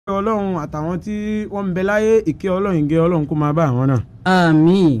Ọlọ́run àtàwọn tí wọ́n ń bẹ láyé ìkẹ́ Ọlọ́run ìgẹ́ Ọlọ́run kó máa bá àwọn náà.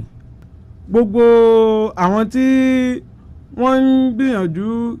 Àmín. Gbogbo àwọn tí wọ́n ń gbìyànjú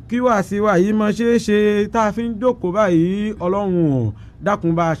kí wàásí wa yìí mọ ṣeéṣe tá a fi ń jókòó báyìí Ọlọ́run ò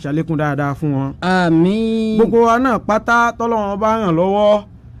dákun bá ṣàlékún dáadáa fún wọn. Àmín. Gbogbo wa náà pátá tọ́lọ́run bá ràn lọ́wọ́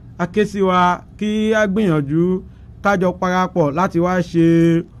akéṣí wa kí a gbìyànjú kájọ parapọ̀ láti wá ṣe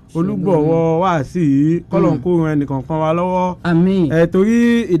olúgbọ̀wọ́ wàásí yìí kọ́lọ́n kó ran ẹnìkọ̀ọ̀kan wa lọ́wọ́. Àmín. Torí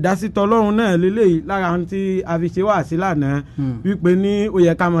ìdásítọ̀ Ọlọ́run náà lélẹ́yìí lára ohun tí a fi ṣe wàásí lánàá wípé ní ó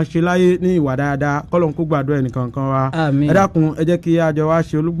yẹ ká máa ṣe láyé ní ìwà dáadáa kọ́lọ́n kó gbàdúrà ẹnìkọ̀ọ̀kan wa. Àmín. Ẹ dákun ẹ jẹ́ kí a jọ wá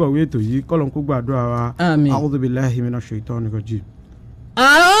ṣe olúgbọ̀wọ́ ètò yìí kọ́lọ́n kó gbàdúrà wa. Àmín. A'udhu billahi minash shaitanir rajim.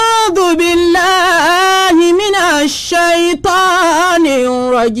 A'udhu billahi minash shaitanir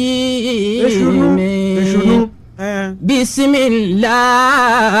rajim. Èṣùnú.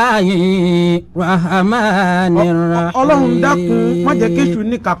 Bismillahir rahmanir rahim. Ọlọ́run dákun má jẹ́ kéṣù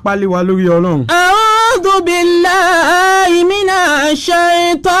ní kápálẹ̀ wa lórí Ọlọ́run. A'udhu billahi minash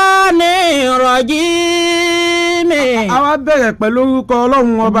shaitanir rajim. Àwa bẹ̀rẹ̀ pẹ̀lú orúkọ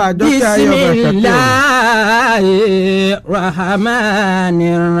Ọlọ́run ọba àjọkẹ́ ayé ọba ìṣẹ̀kẹ́. Bismillahir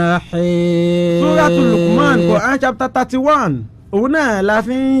rahmanir rahim. Suratul Luqman Quran chapter 31 òun náà la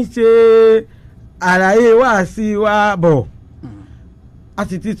fi ń ṣe àlàyé wàásí wa bọ̀. A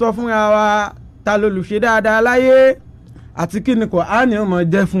sì ti sọ fúnra wa ta lolùṣe dáadáa láyé àti kí ni Kùránì ó máa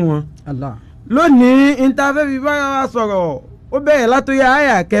jẹ́ fún wọn. Allah. Lónìí ìntàfẹ́fì bára wa sọ̀rọ̀ ó bẹ̀rẹ̀ látòyà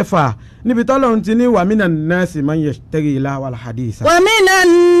àyà 6 níbi tọ́lọ́run ti ní wa minan nasi man yashtari lahwa wal haditha. Wa minan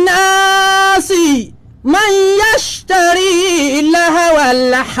nasi man yashtari lahwa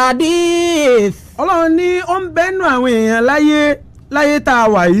wal hadith. Ọlọ́run ní ó ń bẹ́nu àwọn èèyàn láyé tá a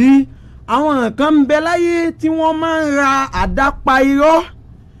wà yìí. Àwọn kan ń bẹ láyé tí wọ́n máa ń ra àdápa irọ́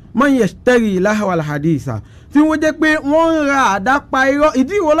man yashtari lahwa wal haditha tí wọ́n jẹ́ pé wọ́n ń ra àdápa irọ́.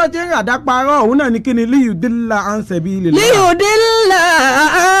 Ìdí ìwọ lọ́jọ́ ń ra àdápa irọ́ òun náà ní kí ni liyudilla an sabilillah. Liyudilla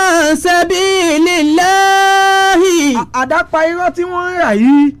an sabilillahi. Àdápa irọ́ tí wọ́n ń rà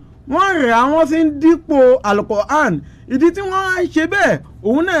yìí wọ́n rà wọ́n fi ń dípò Al-Qur'an. Ìdí tí wọ́n ń ṣe bẹ́ẹ̀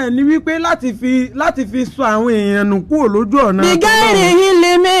òun náà ni wípé láti fi sọ àwọn èèyàn nù kúrò lójú ọ̀nà. Bighairi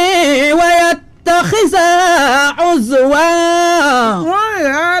ilmi wa yattakhidha uzwa. Wọ́n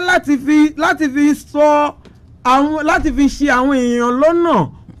rà láti fi ṣe àwọn èèyàn lọ́nà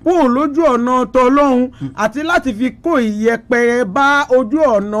kúrò lójú ọ̀nà tọlọ́hun àti láti fi kó ìyẹpẹrẹ bá ojú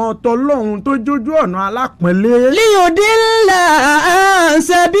ọ̀nà tọlọ́hun tó jójú ọ̀nà alápọ̀nlé. Liyudilla an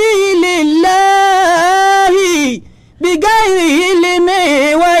sabilillahi bighairi ilmi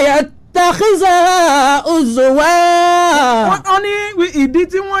wa yattakhidha uzwa. Wọ́n ní ìdí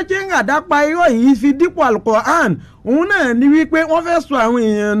tí wọ́n ṣe ń àdápa irọ́ yìí fi dípò Al-Qur'an òun náà ni wípé wọ́n fẹ́ sọ àwọn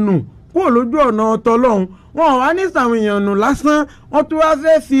èèyàn nù kúrò lójú ọ̀nà tọlọ́hun. Wọ́n wá ní sàwọn èèyàn nù lásán wọ́n tún wá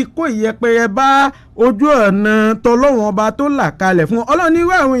fẹ́ fi kó ìyẹpẹrẹ bá ojú ọ̀nà tọlọ́hun ọba tó là kalẹ̀ fún Ọlọ́run.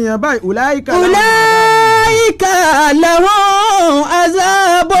 Irú àwọn èèyàn báyìí ulaika lahum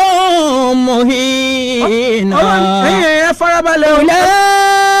azabun muhin. ẹ̀yin ẹ farabalẹ̀.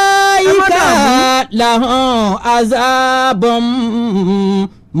 Ulaika lahum azabun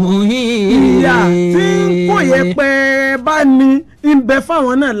muhin. Ìyà tí kò yẹpẹrẹ bá ní ń bẹ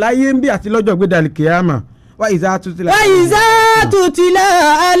fáwọn náà láyé ń bí àti lọ́jọ́ gbé dàlí kìámà. Wa iza tutila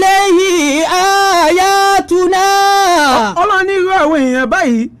alayhi ayatuna. Ọlọ́run ní irú àwọn èèyàn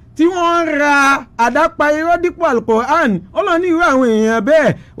báyìí tí wọ́n ń ra àdápa irọ́ dípò Al-Qur'an. Ọlọ́run ní irú àwọn èèyàn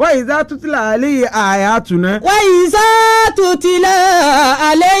bẹ́ẹ̀ wa iza tutila alayhi ayatuna. Wa iza tutila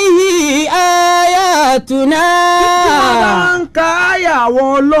alayhi ayatuna. Tí wọ́n bá ń ka àyà àwọn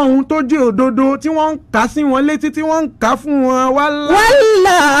Ọlọ́run tó jẹ́ òdodo tí wọ́n ń kà sí wọn létí tí wọ́n ń kà fún wọn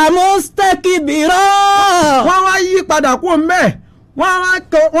walla mustakbira. Wọ́n wá yí padà kó mẹ́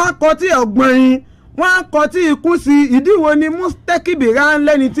wọ́n kọ tí ọ̀gbọ̀n yín wọ́n kọ tí ikú sí. Ìdí wo ni mustakbira ń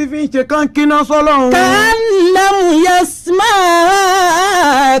lẹ́ni tí fi ń ṣe kán kíná sọ́lọ́run. Ka'annam yasma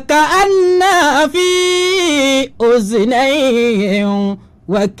ka'anna fi uznayhim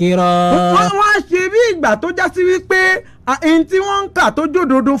wakira. Wọ́n ṣe bí ìgbà tó já sí wípé ẹni tí wọ́n ń kà tó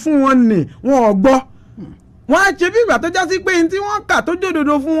jòdodo fún wọn nì wọn ò gbọ́. Wọ́n ṣe bí ìgbà tó já sí pé ẹni tí wọ́n kà tó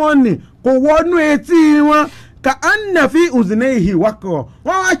jòdodo fún wọn nì kò wọnú etí wọn. Ka'anna fi uznayhi wakra.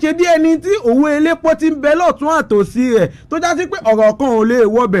 Wọ́n wá ṣe bí ẹni tí òwú elépo ti ń bẹ lọ́tún àtòsí rẹ̀ tó já sí pé ọ̀rọ̀ kan ò lè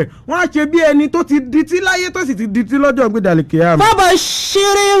wọbẹ̀. Wọ́n á ṣe bí ẹni tó ti dití láyé tó sì ti dití lọ́jọ́ gbédàlì kìámà.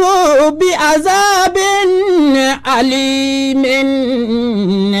 Fabashshirhu bi azabin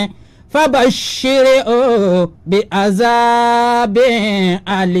alimin. Fabashshirhu bi azabin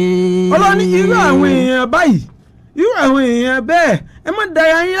alimin. Ọlọ́run ní irú àwọn èèyàn báyìí irú àwọn èèyàn bẹ́ẹ̀ ẹ má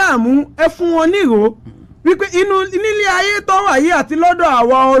dara yín láàmú ẹ fún wọn níro wípé nílé ayé tó wà yìí àti lọ́dọ̀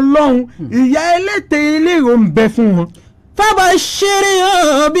àwa Ọlọ́run ìyà eléte eléèrò ń bẹ fún wọn.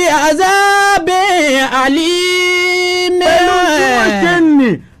 fabashirhum bi'azabin alim. pẹ̀lú tí wọ́n ṣe nì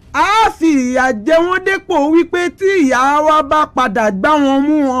á fi ìyà jẹ wọ́n dépò wípé tí ìyà wa bá padà gbá wọn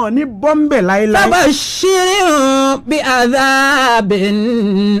mú wọn ní bọ́m̀bẹ̀ láéláé. fabashirhum bi'azabin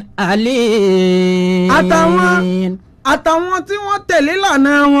alim. àtàwọn tí wọ́n tẹ̀lé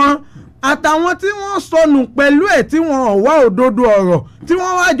lànà wọn àtàwọn tí wọ́n sọnù pẹ̀lú ẹ̀ tí wọ́n wá òdodo ọ̀rọ̀ tí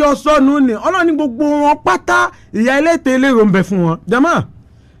wọ́n wá jọ sọnù ni Ọlọ́run ní gbogbo wọn pátá ìyà eléte eléèrò ń bẹ fún wọn. jàmá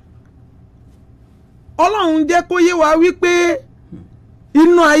Ọlọ́run jẹ́ kó yé wa wípé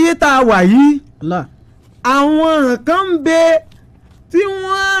inú ayé tá a wà yìí àwọn nǹkan ń bẹ tí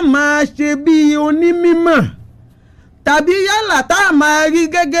wọ́n á máa ṣe bíi onímímọ̀ tàbí yálà tá a máa rí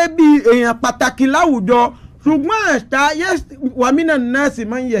gẹ́gẹ́ bíi èèyàn pàtàkì láwùjọ ṣùgbọ́n wàmínà nọ́ọ̀sì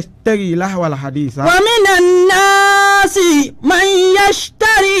máa ń yashtari lahwal hadisa. wàmínà nọ́ọ̀sì máa ń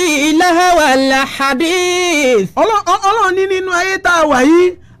yashtari lahwal hadis. Ọlọ́run ní nínú ayé tá a wà yìí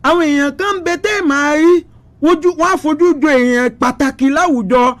àwọn èèyàn kan ń bẹ tẹ́ máa rí wọ́n á fojú jọ èèyàn pàtàkì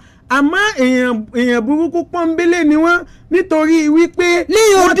láwùjọ àmọ́ èèyàn burúkú pọ́nbélé ni wọ́n nítorí wípé.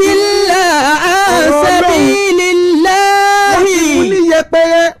 liyudilla an sabilillahi. wọ́n ti mú ní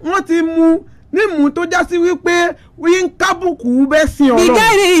yẹpẹrẹ wọ́n ti mú nímú tó já sí wípé wí ń kábùkù bẹ́ẹ̀ sin Ọlọ́run.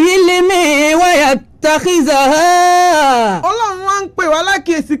 bigari ilmi wa yattakhizaha. Ọlọ́run wá ń pè wá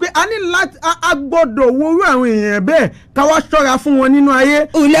lákìyèsí pé a ní láti a gbọ́dọ̀ wo irú àwọn èèyàn bẹ́ẹ̀ ká wá ṣọ́ra fún wọn nínú ayé.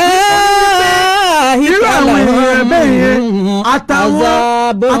 irú àwọn èèyàn bẹ́ẹ̀ yẹn àtàwọn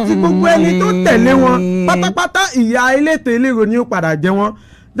àti gbogbo ẹni tó tẹ̀lé wọn pátápátá ìyà eléte eléèrò ni ó padà jẹ wọn.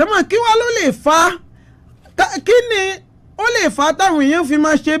 jẹ́mọ̀ kí wá ló lè fa kí ni ó lè fa táwọn èèyàn fi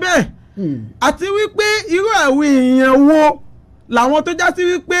máa ṣe bẹ́ẹ̀ àti wípé irú àwọn èèyàn wo làwọn tó já sí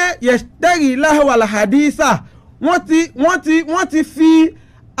wípé yashtari lahwal hadisa wọ́n ti fi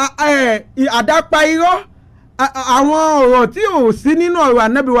àdápa irọ́ àwọn ọ̀rọ̀ tí ò sí nínú ọ̀rọ̀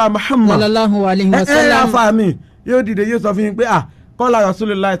Ànábì wa Muhammad sallallahu alayhi wa sallam. ẹ afa mi yóò dìde yóò sọ fún yín pé kọ́lá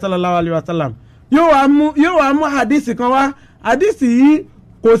Rasulullah sallallahu alayhi wa sallam yóò wá mú hadisi kan wá hadisi yìí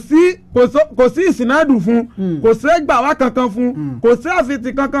kò sí ìsìnádù fún kò sí ẹgbàá kankan fún kò sí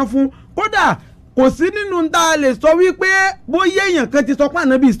àfitì kankan fún kódà kò sí nínú tá a lè sọ wípé bóyá èèyàn kan ti sọ pé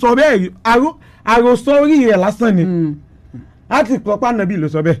Ànábì sọ bẹ́ẹ̀ àròsọ orí rẹ̀ lásán ni láti sọ pé Ànábì ló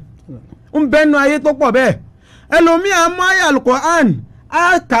sọ bẹ́ẹ̀ ń bẹ́nu ayé tó pọ̀ bẹ́ẹ̀ ẹlòmíà mọ́ àyà Al-Qur'an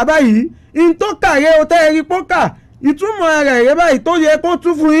á kà báyìí in tó kàré o tẹ́ ẹ rí pókà ìtumọ̀ rẹ̀ báyìí tó yẹ kó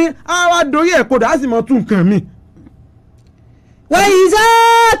tún fún yín á wá dorí ẹ̀ kódà á sì mọ̀ tún nǹkan mi. وإذا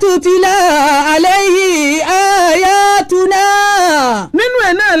تتلى عليه آياتنا. nínú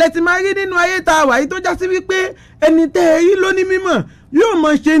ẹ̀ náà lẹ ti máa rí nínú ayé tá a wà yìí tó já sí wípé ẹni tẹ́ ẹ rí lóní mímọ̀ yóò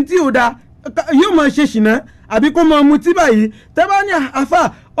máa ṣe tí ò dáa yóò máa ṣe ṣìnà àbí kó máa mutí báyìí tẹ́ bá ní àfà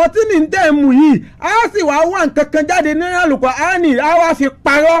ọtí ní tẹ́ ẹ mú yìí á sì wá wà nǹkan kan jáde nínú Al-Qur'ani á wá fi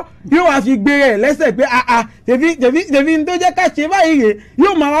parọ́ yóò wá fi gbé rẹ̀ lẹ́sẹ̀ pé tèmi tó jẹ́ ká ṣe báyìí rè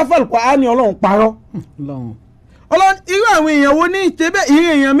yóò máa wá fọ́ Al-Qur'ani Ọlọ́run parọ́. Ọlọ́run irú àwọn èèyàn wo ní í ṣe bẹ́ẹ̀ irú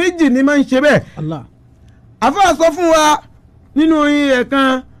èèyàn méjì ni máa ń ṣe bẹ́ẹ̀. àfáà sọ fún wa nínú orin rẹ̀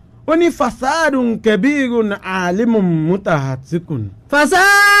kan ó ní fasadun kabirun alimun mutahatikun.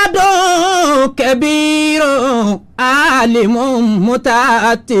 fasadun kabirun alimun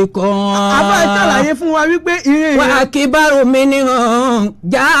mutahatikun. àfáà ṣàlàyé fún wa wípé irú èèyàn. wa akibaru minhum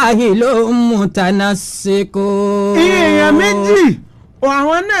jahilun mutanassikun. irú èèyàn méjì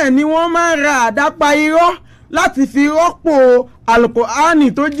àwọn náà ni wọ́n máa ń ra àdápa irọ́ láti fi rọ́pò Al-Qur'ani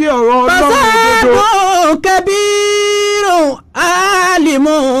tó jẹ́ ọ̀rọ̀ Ọlọ́run òdodo. fasadun kabirun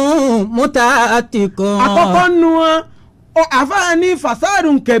alimun mutahatikun. àkọ́kọ́ nu wọn àfáà ní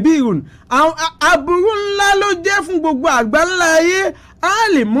fasadun kabirun aburú ńlá ló jẹ́ fún gbogbo àgbáńlá ayé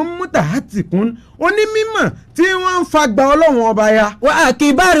alimun mutahatikun onímímọ̀ tí wọ́n ń fagbá Ọlọ́run ọba ya. wa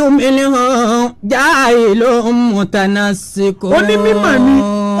akibaru minhum jahilun mutanassikun. onímímọ̀ ni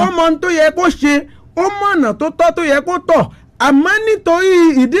ó mọ ohun tó yẹ kó ṣe ó mọ ọ̀nà tó tọ́ tó yẹ kó tọ̀ àmọ́ nítorí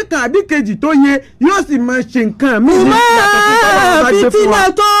ìdí kan àbí kejì tó yẹ yóò sì máa ṣe nǹkan mí ní ìyàtọ̀ tó tọ́lá ọba gbé fún wa.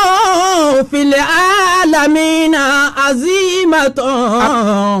 fitinatun fil alamina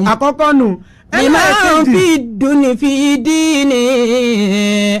azimatun. àkọ́kọ́ nù ẹlẹ́ẹ̀kejì fi dini.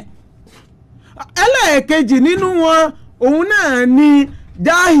 ẹlẹ́ẹ̀kejì nínú wọn òun náà ni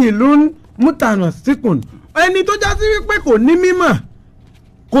jahilun mutanassikun ẹni tó já sí wípé kò ní mímọ̀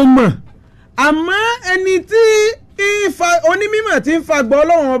kò mọ̀ àmọ́ ẹni tí onímímọ̀ tí ń fagbọ́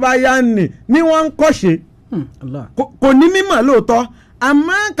Ọlọ́run ọba ya nì ni wọ́n ń kọ́ṣe kò ní mímọ̀ lóòótọ́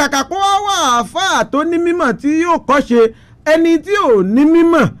àmọ́ kàkà kó wá wà àáfàá tó ní mímọ̀ tí yóò kọ́ṣe ẹni tí ò ní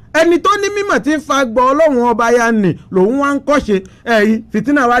mímọ̀ ẹni tó ní mímọ̀ tí ń fa gbọ́ ọlọ́run ọba ya nì lòun wá ń kọ́ṣe ẹ̀yìn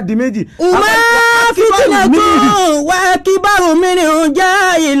fìtínà wa di méjì. Uma fitina tó wá kíbárù mìíràn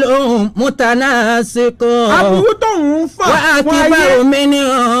jẹ́ ìlú mutanasiko. aburú tóun ń fà wá fún ayé kíbárù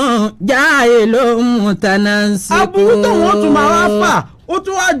mìíràn jẹ́ ìlú mutanasiko. aburú tóun ó tún máa wá fà ó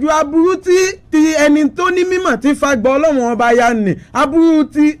tún wá ju aburú tí ẹni tó ní mímọ̀ tí ń fa gbọ́ ọlọ́run ọba ya nì aburú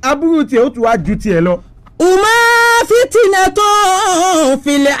tí ó tún wá ju tiẹ̀ lọ. Uma fitina tó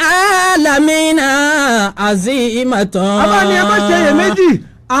filẹ̀ alamina azimaton. abáni ẹ má ṣe iyèméjì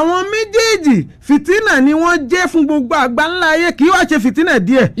àwọn méjèèjì fìtínà ni wọ́n jẹ́ fún gbogbo àgbáńlá ayé kì í wá ṣe fìtínà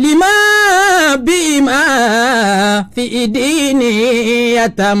díẹ̀. lima bima fi ìdíni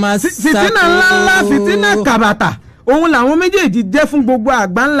yatamasaku. fìtínà ńláńlá fìtínà kàbàtà òun làwọn méjèèjì jẹ́ fún gbogbo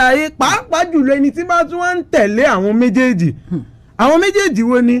àgbáńlá ayé pàápàá jùlọ ẹni tí bá tún wá ń tẹ̀lé àwọn méjèèjì. àwọn méjèèjì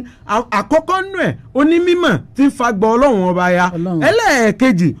wo ni àkọ́kọ́ nù ẹ̀ onímímọ̀ tí ń fagbọ́ ọlọ́run ọba ya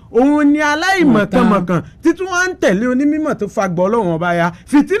ẹlẹ́ẹ̀kejì òun ni aláìmọ̀kànmọ̀kàn títún wá ń tẹ̀lé onímímọ̀ tó fagbọ́ ọlọ́run ọba ya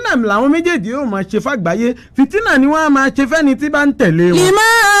fìtínà làwọn méjèèjì yóò máa ṣe fàgbáyé fìtínà ni wọ́n á máa ṣe fẹ́ni tí bá ń tẹ̀lé wọn. lima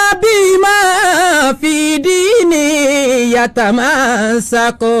bima fi ìdíni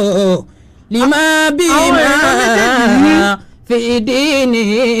yatamasaku. lima bima fi ìdíni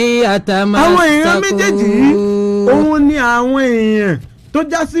yatamasaku. àwọn èèyàn méjèèjì yìí òun ni àwọn èèyàn tó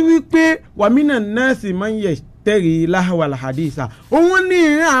já sí wípé wàmínà nọ́ọ̀sì máa ń yẹ tẹ̀rí láhàwàlà hadisa òun ni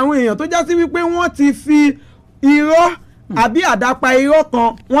ìran àwọn èèyàn tó já sí wípé wọ́n ti fi irọ́ àbí àdápa irọ́ kan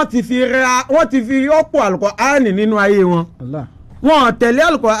wọ́n ti fi rọ́pò Al-Qur'ani nínú ayé wọn. wọn ò tẹ̀lé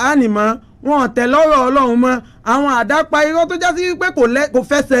Al-Qur'ani mọ́ wọn ò tẹ̀lé ọ̀rọ̀ Ọlọ́run mọ́ àwọn àdápa irọ́ tó já sí wípé kò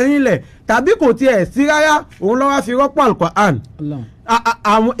fẹsẹ̀ rinlẹ̀ tàbí kò tiẹ̀ sí rárá òun ló wá fi rọ́pò Al-Qur'ani.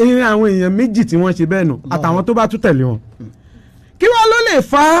 àwọn èèyàn méjì tí wọ́n ṣe bẹ́ẹ̀ nù àtàwọn tó bá tún tẹ̀lé wọn. kí wọ́n ló lè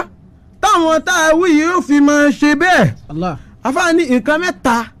fa táwọn tá a wí yìí ó fi máa ṣe bẹ́ẹ̀. àfáàní nǹkan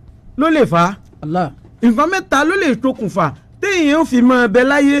mẹ́ta ló lè fa nǹkan mẹ́ta ló lè ṣokùnfà téèyàn ó fi máa bẹ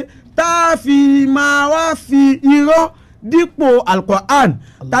láyé tá a fi máa wá fi irọ́ dípò Al-Qur'an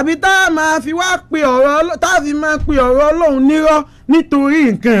tàbí tá a máa fi wá pe ọ̀rọ̀ tá a fi máa pe ọ̀rọ̀ Ọlọ́run nírọ́ nítorí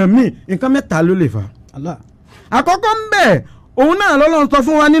nǹkan míì nǹkan mẹ́ta ló lè fa. àkọ́kọ́ ń bẹ̀ òun náà lọ́lọ́run sọ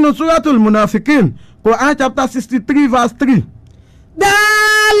fún wa nínú suratul munafikin Quran chapter 63 verse 3.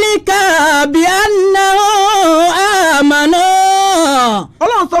 dálíkà bí annahu amanu.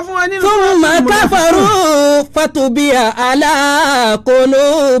 ọlọ́run sọ fún wa nínú thumma kafaru fatubiya ala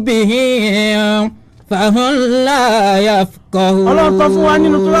qulubihim fahum la yafqahun. ọlọ́run sọ fún wa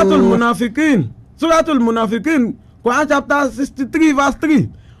nínú suratul munafikin Quran chapter 63 verse 3.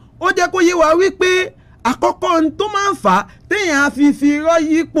 ó jẹ́ kó yé wa wípé àkọ́kọ́ tó máa ń fà á téèyàn á fi irọ́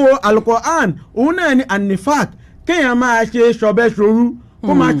yípo Al-Qur'an òun náà ni anifak kéèyàn máa ṣe ṣọ̀bẹ-ṣòru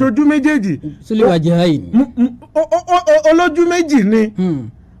kó máa ṣojú méjèèjì. sílẹ̀wà jihad. olójú méjì ni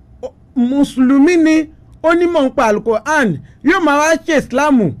mùsùlùmí ni onímọ̀ nípa Al-Qur'an yóò máa wá ṣe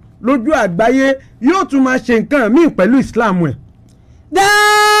ìsìláàmù lójú àgbáyé yóò tún máa ṣe nǹkan míì pẹ̀lú ìsìláàmù ẹ̀.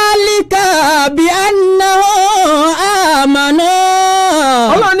 dálíkà bí annahu amanu.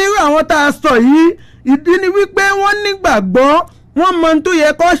 ọlọ́run ní irú àwọn tá a sọ yìí ìdí ni wípé wọ́n nígbàgbọ́ wọ́n mọ tó yẹ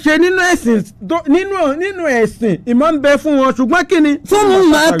kó ṣe nínú ẹ̀sìn ìmọ̀ ń bẹ fún wọn ṣùgbọ́n kí ni.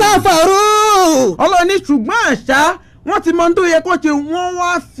 thumma kafaru. ọlọ́run ní ṣùgbọ́n àṣà wọ́n ti mọ tó yẹ kó ṣe wọ́n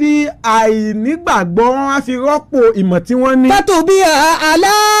wá fi àìnígbàgbọ́ wọ́n wá fi rọ́pò ìmọ̀ tí wọ́n ní. fatubiya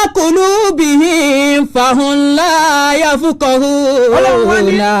ala qulubihim fahum la yafqahun. ọlọ́run wá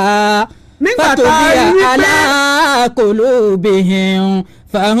ní nígbà tá a rí wípé ala qulubihim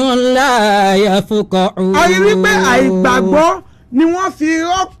fahum la yafqahun. a rí wípé àìgbàgbọ́ ni wọ́n fi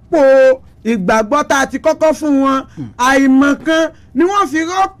rọ́pò ìgbàgbọ́ tá a ti kọ́kọ́ fún wọn àìmọ̀kan ni wọ́n fi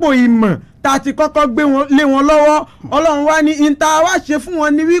rọ́pò ìmọ̀ tá a ti kọ́kọ́ gbé lé wọn lọ́wọ́ ọlọ́run wá ní ìta wá ṣe fún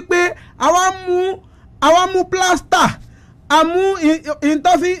wọn ni wípé àwa mú plaster àmú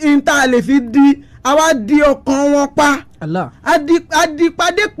ìta lè fi di àwa di ọkàn wọn pa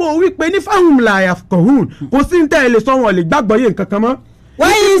adipadépò wípé ní fáwọn làyà kọ̀hún kò sí ní tẹ́ ẹ lè sọ wọn lè gbàgbọ́ yé nǹkan kan mọ́.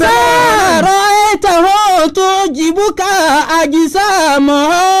 وإذا رأيته تعجبك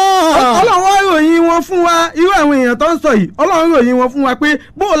أجسامهم. ọlọ́run wá ròyìn wọn fún wa irú àwọn èèyàn tó ń sọ yìí ọlọ́run ròyìn wọn fún wa pé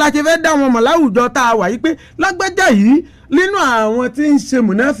bóò la ṣe fẹ́ dá wọn mọ̀ láwùjọ tá a wà yìí pé lágbájá yìí nínú àwọn tí ń ṣe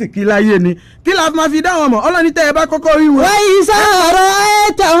mùnáfìkì láyé ni kí la máa fi dá wọn mọ̀ ọlọ́run tẹ́ ẹ bá kọ́kọ́ rí wọn. وإذا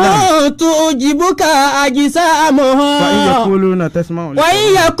رأيته تعجبك أجسامهم. وإن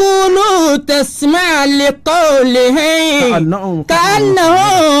يقولوا تسمع لقولهم كأنه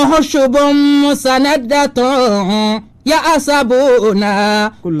خشب مسندة يحسبون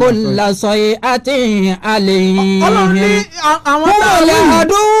كل صيحة عليهم Ọlọ́run ní àwọn tá a هم rí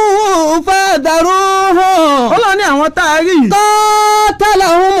العدو فاحذروهم Ọlọ́run ní àwọn tá a rí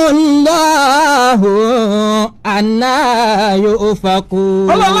قاتلهم الله أنى يؤفكون.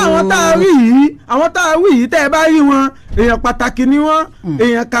 Ọlọ́run àwọn tá a rí yìí tẹ́ ẹ bá rí wọn èèyàn pàtàkì ni wọ́n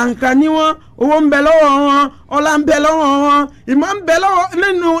èèyàn kàǹkà ni wọ́n owó ń bẹ lọ́wọ́ wọn ọlá ń bẹ lọ́wọ́ wọn ìmọ̀ ń bẹ lọ́wọ́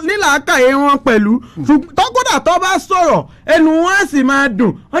nínú lílàákàyè wọn pẹ̀lú tọ́kọ́dà tó bá sọ̀rọ̀ ẹnu wọn á sì máa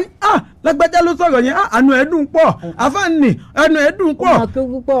dùn wọ́n ní lágbájá ló sọ̀rọ̀ yẹn àánú ẹ̀ dùn pọ̀ àfáàní ẹnu ẹ̀ dùn pọ̀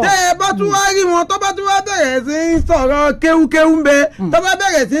tẹ́ ẹ bá tún wá rí wọn tó bá tún wá bẹ̀rẹ̀ sí ń sọ̀rọ̀ kéwúkéwú ń bẹ tó bá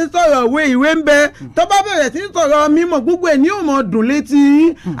bẹ̀rẹ̀ sí ń sọ̀rọ̀ ìwé ń bẹ tó bá bẹ̀rẹ̀ sí ń sọ̀rọ̀ mímọ̀ gbogbo ẹ̀ ní ò mọ̀ dùn létí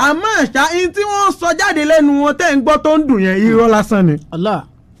yín àmọ́ àṣà yín tí wọ́n sọ jáde lẹ́nu wọn tẹ́ ń gbọ́ tó ń dùn yẹn irọ́ lásán ni.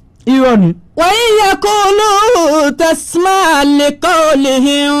 irọ́ ni. وإن يقولوا تسمع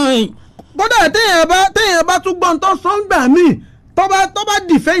لقولهم. kódà téèyàn bá tún gbọ́n tó sọ ń gbà mí tó bá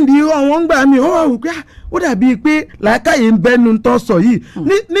dìfẹ́ǹdì irọ́ wọn ń gbà mí ó wà wò pé ó dàbí pé làákàyè ń bẹ́nu tó sọ yìí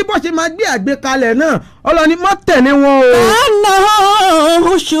ní bó ṣe máa gbé àgbékalẹ̀ náà ọlọ́ni mọ́ tẹ̀lé wọn o. كأنهم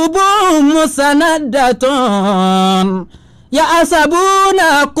خشب مسندة يحسبون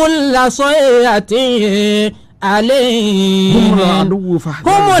كل صيحة عليهم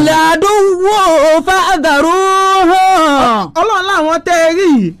هم العدو فاحذروهم. Ọlọ́run láwọn tẹ́ ẹ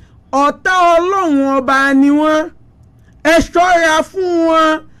rí ọ̀tá Ọlọ́run ọba ni wọ́n ẹ ṣọ́ra fún wọn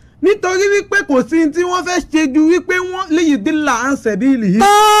nítorí wípé kò sí tí wọ́n fẹ́ ṣe ju wípé wọ́n léyìí dínlà à ń ṣẹ̀bí ìlú yìí.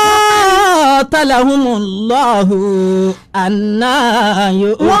 qatalahumullahu anna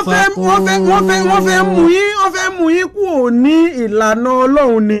yufakun. wọ́n fẹ́ mú yín kúrò ní ìlànà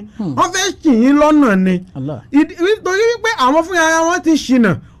Ọlọ́run ni wọ́n fẹ́ ṣì yín lọ́nà ni nítorí wípé àwọn fúnra ara wọn ti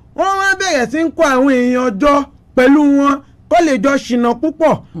ṣìnà wọ́n wá bẹ̀rẹ̀ sí ń kó àwọn èèyàn jọ pẹ̀lú wọn kó lè jọ ṣìnà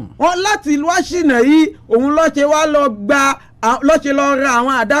púpọ̀ wọn láti wá ṣìnà yìí òun lọ́ṣẹ̀ wá lọ́ṣẹ̀ lọ ra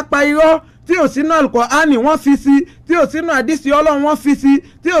àwọn àdápa irọ́ tí ò sínú Al-Qur'ani wọ́n fi sí tí ò sínú àdìsí Ọlọ́run wọ́n fi sí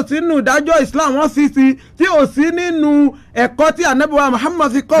tí ò sínú ìdájọ́ Islam wọ́n fi sí tí ò sí nínú ẹ̀kọ́ tí Ànábì wa Muhammad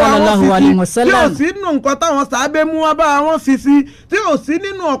fi kọ́ wa wọ́n fi sí tí ò sínú nǹkan táwọn sàábé mú wá bá wọ́n fi sí tí ò sí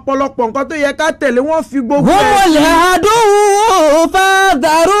nínú ọ̀pọ̀lọpọ̀ nǹkan tó yẹ ká tẹ̀lé wọ́n fi gbogbo ẹ̀. humul aduwwu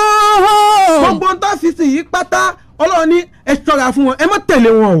fadharuhum. gbogbo ń tó fi sí yìí pátá Ọlọ́run ní ẹ ṣọ́ra fún wọn ẹ má tẹ̀lé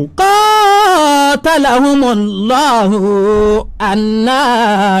wọn o. qatalahumullahu anna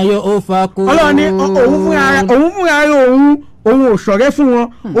yufakun. Ọlọ́run ní òun fúnra rẹ̀ òun ò ṣọ̀rẹ́ fún wọn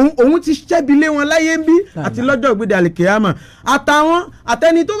òun ti ṣẹ́bi lé wọn láyé ń bí àti lọ́jọ́ ìgbéde àlìkèyàmà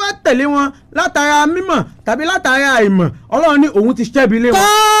àtẹni tó bá tẹ̀lé wọn látara mímọ̀ tàbí látara àìmọ̀ Ọlọ́run ní òun ti ṣẹ́bi lé wọn.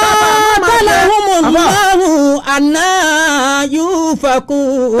 qatalahumullahu anna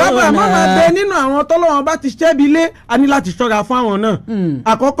yufakun. tábà má máa bẹ nínú àwọn tọ́lọ́wọ́n bá ti ṣẹ́bi lé a ní láti ṣọ́ra fún àwọn náà.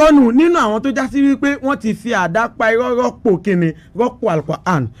 àkọ́kọ́ nínú àwọn tó já sí wípé wọ́n ti fi àdá pa irọ́ rọ́pò kíni rọ́pò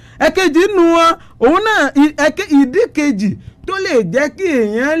Al-Qur'an. ẹ̀kejì nínú wọn òun náà ìdí kejì tó lè jẹ́ kí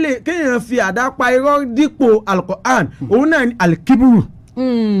kéèyàn fi àdá pa irọ́ dípò Al-Qur'an òun náà ní alikiburu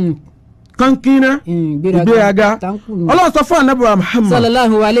kankina ìgbéraga Ọlọ́run sọ fún Ànábì wa Muhammad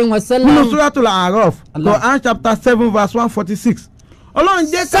sallallahu alayhi wa sallam nínú Suratul A'raf Quran chapter 7 verse 146 Ọlọ́run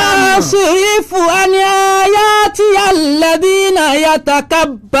jẹ́ ká sasrifu an ayati alladhina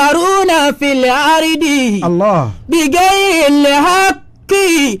yatakabbaruna fil ardi bighayri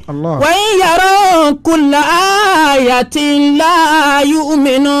haqqi wa in yaraw kulla ayatin la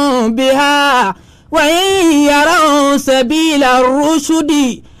yu'minu biha wa in yaraw sabila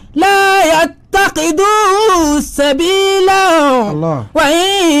ar-rushdi لا يتخذوا سبيلا وإن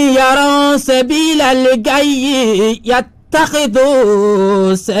يروا سبيل الغي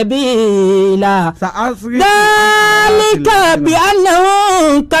يتخذوا سبيلا ذلك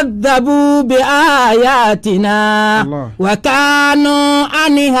بأنهم كذبوا بآياتنا وكانوا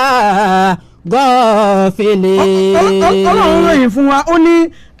عنها غافلين. Ọlọ́run ròyìn fún wa ó ní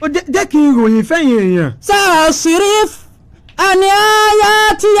jẹ́ kí n ròyìn fẹ́yìn èèyàn. سأصرف عن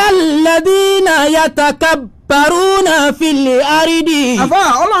آياتي الذين يتكبرون في الأرض. àfà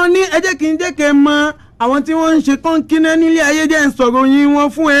Ọlọ́run ní ẹ jẹ́ kí n mọ àwọn tí wọ́n ń ṣe kọ́ńkínná nílé ayé jẹ́ ń sọ̀rọ̀ yín wọn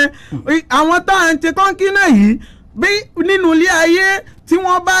fún ẹ àwọn tá à ń ṣe kọ́ńkínná yìí bí nínú ilé ayé tí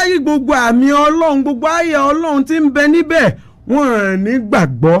wọ́n bá rí gbogbo àmì Ọlọ́run gbogbo ayé Ọlọ́run tí ń bẹ níbẹ̀ wọ́n ní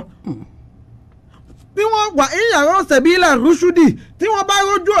gbàgbọ́ bí wọ́n wà ìyàrá sẹ̀bílà rúṣùdì tí wọ́n bá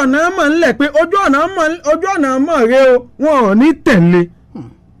rójú ọ̀nà mọ̀ ńlẹ̀ pé ojú ọ̀nà mọ̀ rẹ o wọn ò ní tẹ̀lé.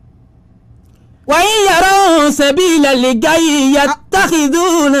 wà ìyàrá sẹ̀bílà lè gáyé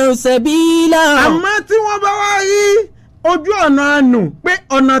yattakhiduna sẹ̀bílà. àmọ́ tí wọ́n bá wá rí ojú ọ̀nà àánú pé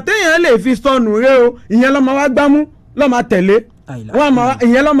ọ̀nà téèyàn lè fi sọnù rẹ o ìyẹn lọ́mọ wá gbámú lọ́mọ tẹ̀lé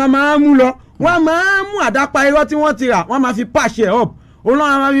ìyẹn lọ́mọ máa mú lọ wọ́n máa mú àdápa irọ́ tí wọ́n ti rà wọ́n máa fi pàṣẹ up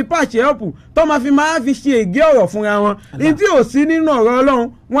Ọlọ́run máa fi pàṣẹ up tó máa fi ṣe ègé ọ̀rọ̀ fúnra wọn ní tí ò sí nínú ọ̀rọ̀ Ọlọ́run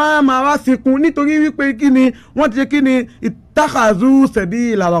wọ́n á máa wá fi kún nítorí wípé kí ni wọ́n ti ṣe kí ni ìtàkàzú sẹ̀bí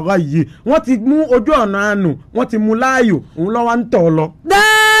ìlàlọ́gọ́ yìí wọ́n ti mú ojú ọ̀nà àánú wọ́n ti mú láàyò òun lọ́wọ́ ń tọ̀ lọ.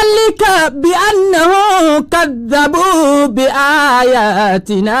 dhalika bi annahum kadhabu bi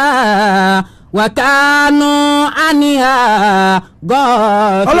ayatina wa kanu anha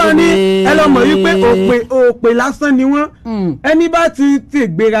ghafilin. Ọlọ́run ní ẹ lọ mọ̀ wípé òpè lásán ni wọ́n ẹni bá ti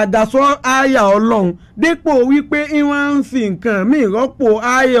gbéraga sọ àyà Ọlọ́run dépò wípé wọ́n ń fi nǹkan míì rọ́pò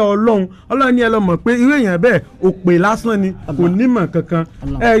àyà Ọlọ́run Ọlọ́run ní ẹ lọ mọ̀ pé irú èèyàn bẹ́ẹ̀ òpè lásán ni kò nímọ̀ kankan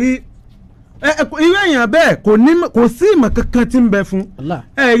ẹ̀rí irú èèyàn bẹ́ẹ̀ kò sí ìmọ̀ kankan tí ń bẹ fún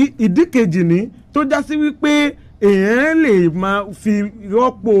ẹ̀rí ìdí kejì ní tó já sí wípé èèyàn lè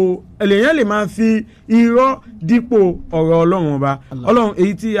máa fi irọ́ dípò ọ̀rọ̀ Ọlọ́run ọba Ọlọ́run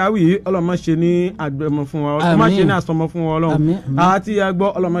èyí tí a wí yìí Ọlọ́run má ṣe ní àgbẹ̀mọ fún wa Ọlọ́run má ṣe ní àsọmọ fún wa Ọlọ́run àwa tí a gbọ́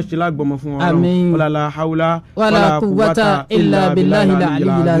Ọlọ́run má ṣe lágbọ̀mọ fún wa Ọlọ́run ọ̀làlà haúlá wàlà kúwàtà ìlà bíláhì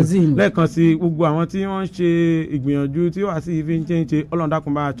al-aliyyil azim. lẹ́ẹ̀kan sí gbogbo àwọn tí wọ́n ń ṣe ìgbìyànjú tí wàá sí ife ń ṣe Ọlọ́run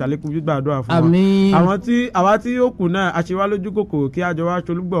dákun bá ṣàlékún gbígbàdúrà fún wa àwa tí ó kù náà aṣèwá lójú kòkòrò kí àjọ wa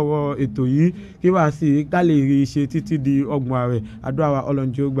ṣolúgbọ̀wọ́ ètò yìí kí wàá sí ká lè rí ṣe títí di ọgbọ̀n ààrẹ àdúrà wa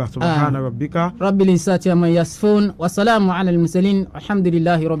Ọlọ́run tí ó gbà subhana rabbika rabbil izzati amma yasifun wa salamu ala al-mursalin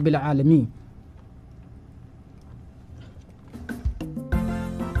alhamdulillahi rabbil alamin.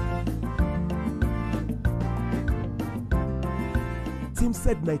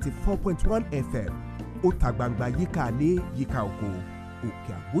 Teamsed 94.1 FM ó ta gbangba yíká alé yíká oko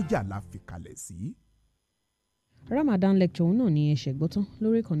òkè àgbójà la fi kalẹ̀ sí. Ramadan lecture òun náà ni ẹ̀ṣẹ̀ gbọ́tán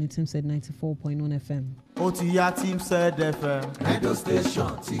lórí ìkànnì Teamsed 94.1 FM. ó ti yá Teamsed FM. radio station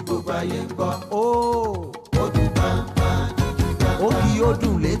tí gbogbo ayé ń gbọ́. ó dùn gbàngbà jìjìgbà. ó kì í ó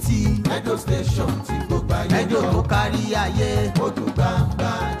dùn létí. radio station tí gbogbo ayé ń gbọ́. radio tó kárí ayé. ó dùn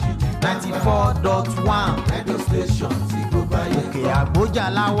gbàngbà jìjìgbà. 94.1. radio station tí gbogbo ayé ń gbọ́. òkè àgbójà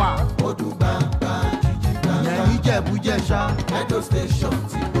láwà. ó dùn gbàngbà jìjìgbà. ìyẹn Ìjẹ̀bú-Jẹ̀ṣà. radio station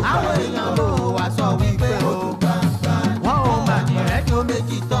tí gbogbo ayé ń gbọ́. àwọn èèyàn ló wá sọ wípé ó dùn gbàngbà jìjìgbà. wọ́n ò mà ní rédíò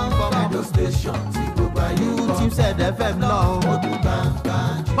méjì tó ń bọ̀. radio station tí gbogbo ayé ń gbọ́. Teamsed FM lọ o. ó dùn gbàngbà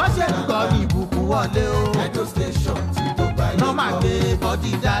jìjìgbà. wọ́n ṣe ń gbọ́ ní ìbùkún wọlé o. radio station tí gbogbo ayé ń gbọ́. wọ́n máa gbé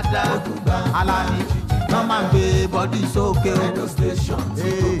bọ́dí dáadáa. ó dùn gbàngbà jìjìgbà. Alani wọ́n máa gbé bọ́dí sókè o. radio station tí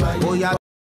gbogbo ayé ń gbọ́.